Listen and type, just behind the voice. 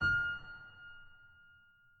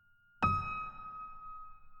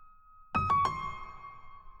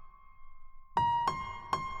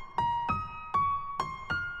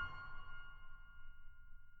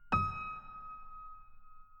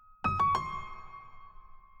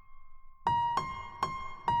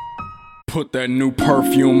Put that new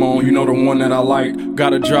perfume on, you know the one that I like.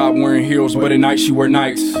 Got a job wearing heels, but at night she wear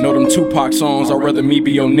nights. Know them Tupac songs, I'd rather me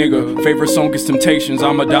be your nigga. Favorite song is Temptations,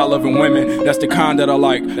 I'm a die loving women. That's the kind that I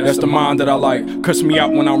like, that's the mind that I like. Cuss me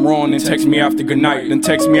out when I'm wrong, then text me after goodnight. Then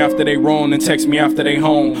text me after they wrong, then text me after they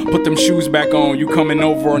home. Put them shoes back on, you coming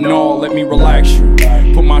over or no, let me relax you.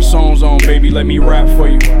 Put my songs on, baby, let me rap for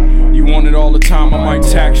you. You want it all the time, I might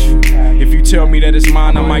tax you. If you tell me that it's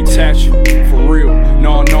mine, I might tax you. For real,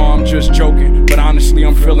 no, I'm just joking. But honestly,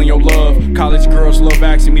 I'm feeling your love. College girls love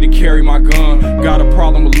asking me to carry my gun. Got a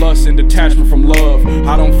problem with lust and detachment from love.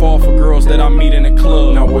 I don't fall for girls that I meet in a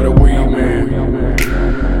club. Now where the weed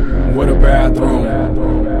man? Where the bathroom?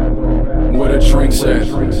 Where the drinks at?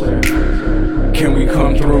 Can we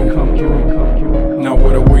come through? Now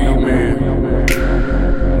where the weed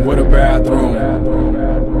man? Where the bathroom?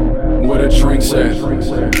 Where the drinks at?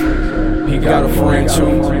 He got a friend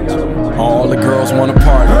too. All the girls wanna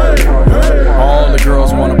party. All the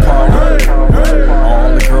girls wanna party.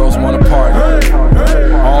 All the girls wanna party.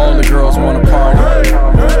 All the girls wanna party.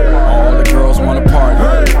 All the girls wanna party.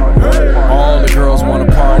 All the girls wanna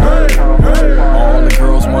party. All the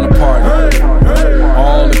girls wanna party.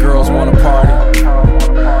 All the girls wanna party.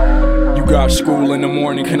 Got school in the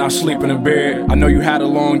morning, can I sleep in the bed? I know you had a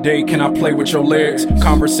long day, can I play with your legs?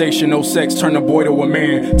 Conversation, no sex, turn a boy to a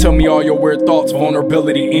man. Tell me all your weird thoughts,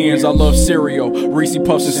 vulnerability ends. I love cereal, Reese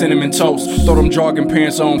Puffs and cinnamon toast. Throw them jogging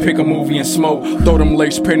pants on, pick a movie and smoke. Throw them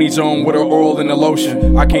lace pennies on with her oil and the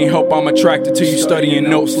lotion. I can't help, I'm attracted to you studying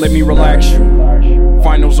notes. Let me relax you.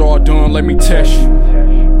 Finals all done, let me test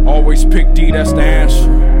you. Always pick D, that's the answer.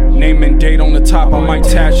 Name and date on the top, I might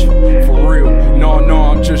touch you. For real, no,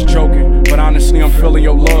 I'm just joking. But honestly, I'm feeling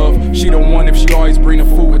your love. She the one if she always bring the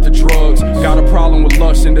food with the drugs. Got a problem with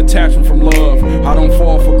lust and detachment from love. I don't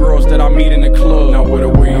fall for girls that I meet in the club. Now where the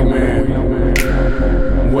weed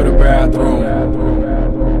man? Where the bathroom?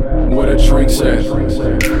 Where the drinks at?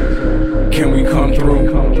 Can we come through?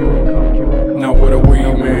 Now where the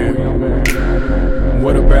weed man?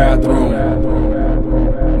 Where the bathroom?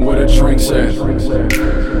 Where the drinks at?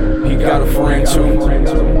 He got a friend too.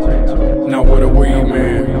 Now where the weed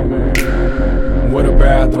man? Where the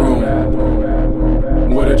bathroom?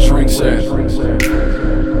 Where the drinks at?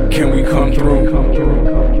 Can we come through?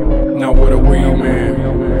 Now where the weed man?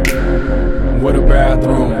 Where the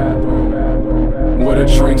bathroom? Where the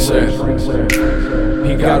drinks at?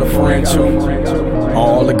 He got a friend too.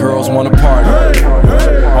 All the girls wanna party.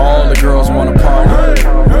 All the girls wanna party.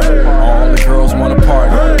 All the girls wanna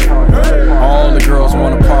party.